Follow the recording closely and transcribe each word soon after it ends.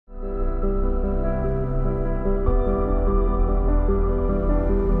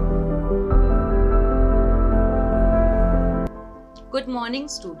Good morning,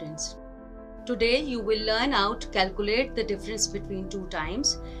 students. Today you will learn how to calculate the difference between two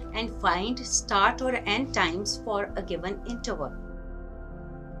times and find start or end times for a given interval.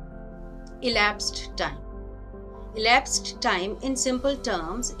 Elapsed time. Elapsed time in simple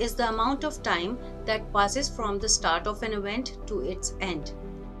terms is the amount of time that passes from the start of an event to its end.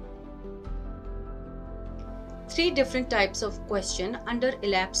 Three different types of question under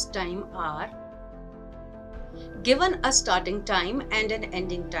elapsed time are: given a starting time and an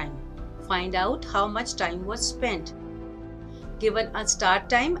ending time, find out how much time was spent. Given a start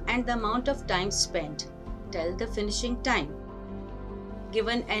time and the amount of time spent, tell the finishing time.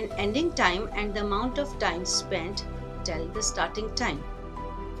 Given an ending time and the amount of time spent, tell the starting time.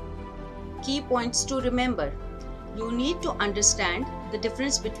 Key points to remember. You need to understand the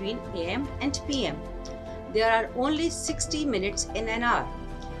difference between AM and PM. There are only 60 minutes in an hour.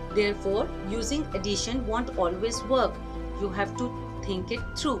 Therefore, using addition won't always work. You have to think it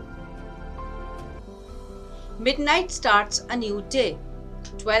through. Midnight starts a new day.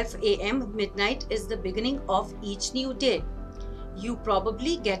 12 a.m. midnight is the beginning of each new day. You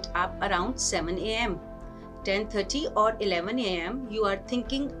probably get up around 7 a.m. 10:30 or 11 a.m. you are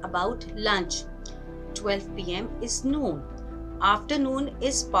thinking about lunch. 12 p.m. is noon. Afternoon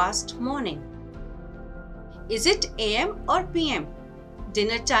is past morning. Is it AM or PM?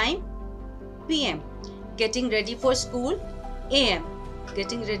 Dinner time? PM. Getting ready for school? AM.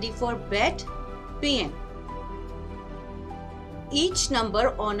 Getting ready for bed? PM. Each number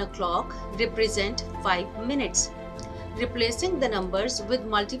on a clock represents 5 minutes. Replacing the numbers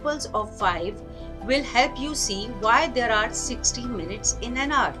with multiples of 5 will help you see why there are 60 minutes in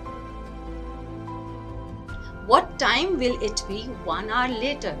an hour. What time will it be 1 hour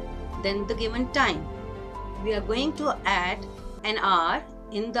later than the given time? We are going to add an hour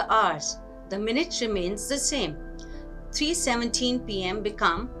in the hours. The minute remains the same. 3:17 p.m.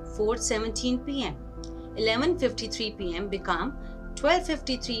 become 4:17 p.m. 11:53 p.m. become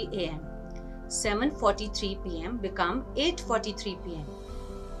 12:53 a.m. 7:43 p.m. become 8:43 p.m.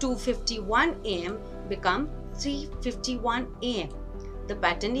 2:51 a.m. become 3:51 a.m. The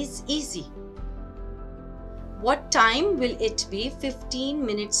pattern is easy. What time will it be 15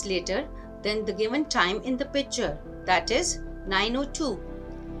 minutes later than the given time in the picture? That is 9:02.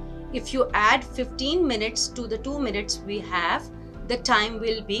 If you add 15 minutes to the 2 minutes we have, the time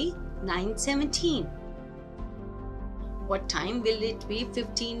will be 9:17. What time will it be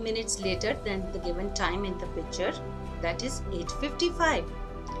 15 minutes later than the given time in the picture? That is 8:55.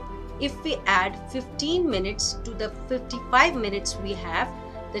 If we add 15 minutes to the 55 minutes we have,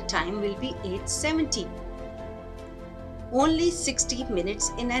 the time will be 8:70. Only 60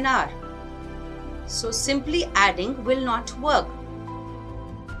 minutes in an hour. So simply adding will not work.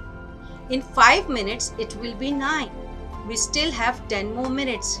 In 5 minutes it will be 9. We still have 10 more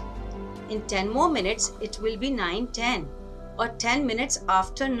minutes. In 10 more minutes it will be 9:10 or 10 minutes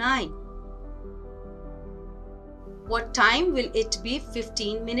after 9. What time will it be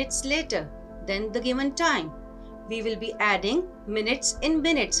 15 minutes later than the given time? We will be adding minutes in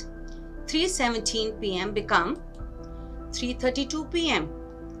minutes. 3:17 p.m. become 3:32 p.m.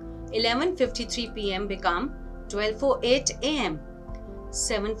 11:53 p.m. become 12:08 a.m.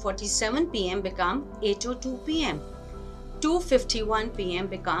 7:47 p.m. become 8:02 p.m. 2:51 p.m.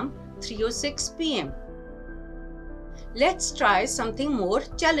 become 3:06 p.m. Let's try something more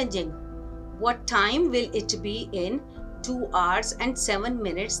challenging. What time will it be in 2 hours and 7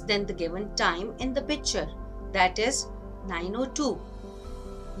 minutes than the given time in the picture? That is 9:02.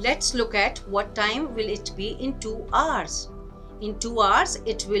 Let's look at what time will it be in 2 hours. In 2 hours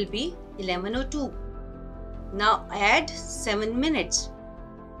it will be 11:02. Now add 7 minutes.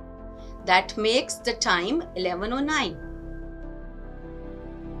 That makes the time 11:09.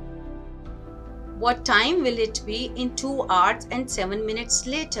 What time will it be in 2 hours and 7 minutes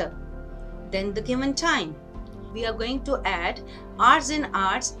later than the given time? We are going to add hours in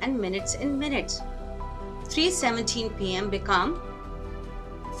hours and minutes in minutes. 3:17 p.m. become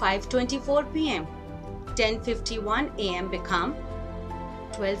 5:24 p.m. 10:51 a.m. become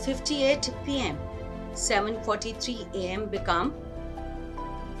 12:58 p.m. 7:43 a.m. become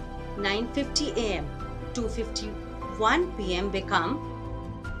 9:50 a.m. 2:51 p.m. become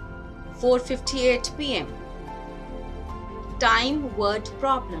 4:58 p.m. Time word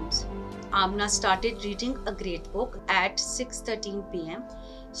problems. Amna started reading a great book at 6:13 p.m.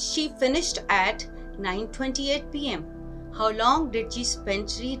 She finished at 9:28 p.m. How long did she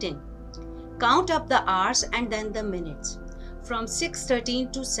spend reading? Count up the hours and then the minutes. From 6:13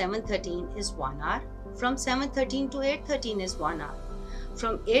 to 7:13 is 1 hour. From 7:13 to 8:13 is 1 hour.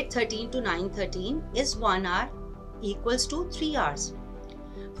 From 8:13 to 9:13 is 1 hour. equals to 3 hours.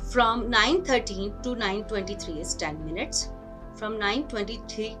 From 9:13 to 9:23 is 10 minutes. From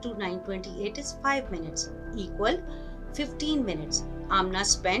 9:23 to 9:28 is 5 minutes, equal 15 minutes. Amna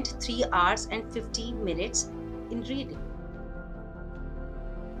spent 3 hours and 15 minutes in reading.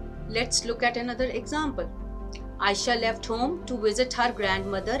 Let's look at another example. Aisha left home to visit her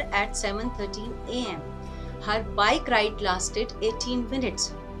grandmother at 7:13 a.m. Her bike ride lasted 18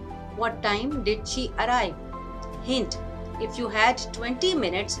 minutes. What time did she arrive? Hint: if you had 20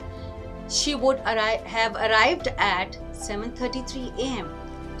 minutes, she would have arrived at 7:33 a.m.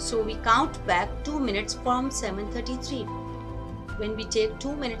 So we count back 2 minutes from 7:33. When we take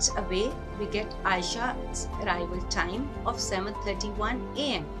 2 minutes away, we get Aisha's arrival time of 7:31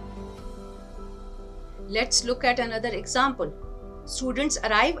 a.m. Let's look at another example. Students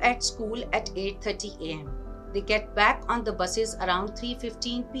arrive at school at 8:30 a.m. They get back on the buses around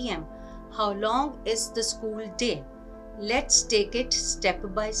 3:15 p.m. How long is the school day? Let's take it step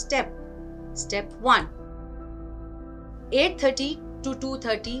by step. Step 1. 8:30 to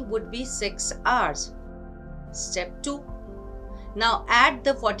 2:30 would be 6 hours. Step 2. Now add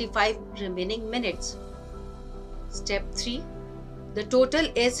the 45 remaining minutes. Step 3. The total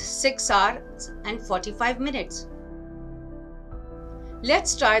is 6 hours and 45 minutes.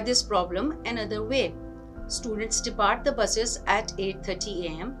 Let's try this problem another way. Students depart the buses at 8:30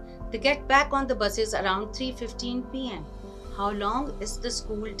 a.m. They get back on the buses around 3:15 p.m. How long is the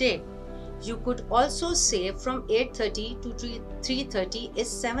school day? You could also say from 8:30 to 3:30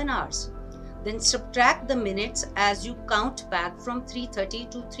 is 7 hours. Then subtract the minutes as you count back from 3:30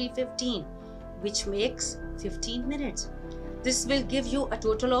 to 3:15, which makes 15 minutes. This will give you a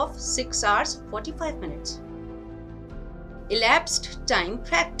total of 6 hours 45 minutes. Elapsed time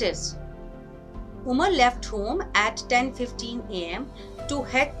practice. Umar left home at 10:15 a.m. to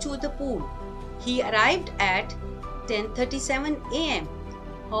head to the pool. He arrived at 10:37 a.m.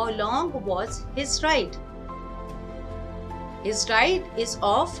 How long was his ride? His ride is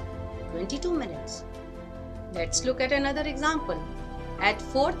of 22 minutes. Let's look at another example. At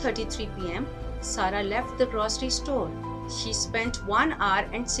 4:33 p.m., Sarah left the grocery store. She spent 1 hour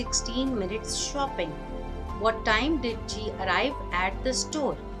and 16 minutes shopping. What time did she arrive at the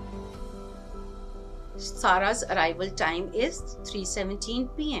store? Sarah's arrival time is 3:17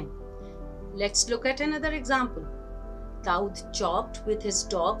 p.m. Let's look at another example. Daud jogged with his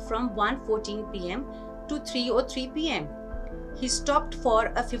dog from 1:14 p.m. to 3:03 p.m. He stopped for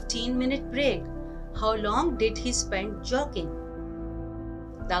a 15-minute break. How long did he spend jogging?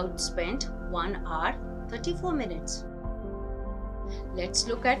 Daud spent 1 hour 34 minutes. Let's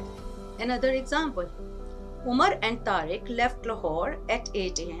look at another example. Umar and Tariq left Lahore at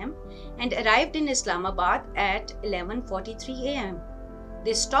 8 a.m. and arrived in Islamabad at 11:43 a.m.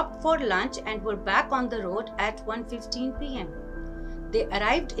 They stopped for lunch and were back on the road at 1:15 p.m. They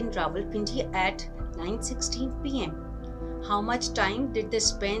arrived in Rawalpindi at 9:16 p.m. How much time did they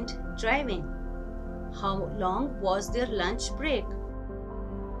spend driving? How long was their lunch break?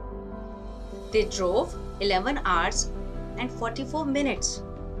 They drove 11 hours and 44 minutes.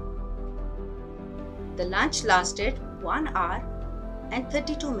 The lunch lasted 1 hour and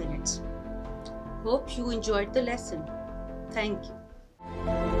 32 minutes. Hope you enjoyed the lesson. Thank you.